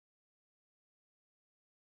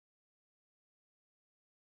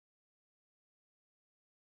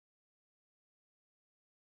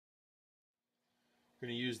We're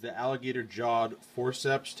going to use the alligator-jawed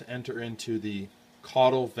forceps to enter into the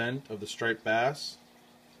caudal vent of the striped bass.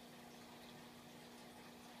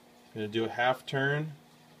 I'm going to do a half turn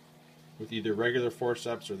with either regular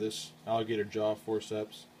forceps or this alligator jaw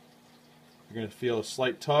forceps. You're going to feel a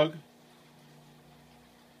slight tug.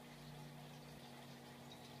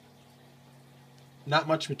 Not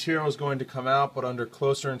much material is going to come out, but under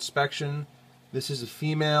closer inspection, this is a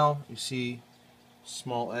female. You see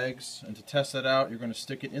small eggs, and to test that out, you're going to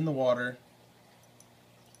stick it in the water.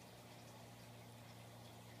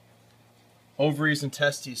 Ovaries and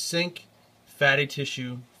testes sink, fatty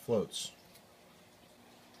tissue floats.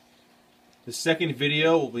 The second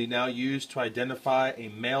video will be now used to identify a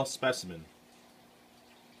male specimen.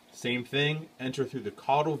 Same thing, enter through the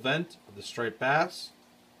caudal vent of the striped bass,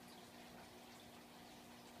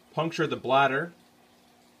 puncture the bladder,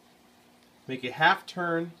 make a half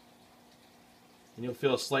turn, and you'll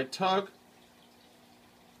feel a slight tug.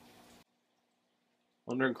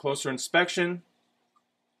 Under closer inspection,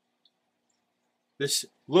 this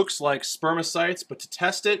looks like spermicides, but to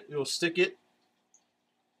test it, we will stick it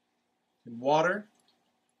in water.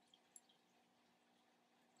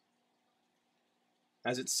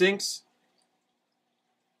 As it sinks,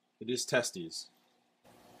 it is testes.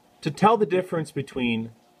 To tell the difference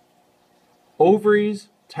between ovaries,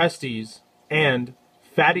 testes, and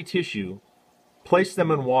fatty tissue, place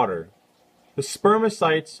them in water. The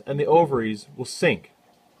spermicides and the ovaries will sink.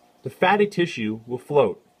 The fatty tissue will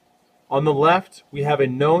float. On the left, we have a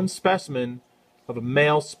known specimen of a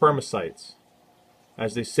male spermicides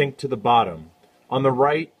as they sink to the bottom. On the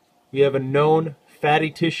right, we have a known fatty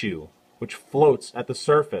tissue which floats at the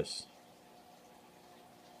surface.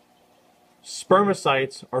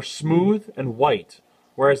 Spermicides are smooth and white,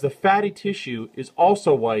 whereas the fatty tissue is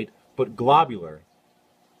also white but globular.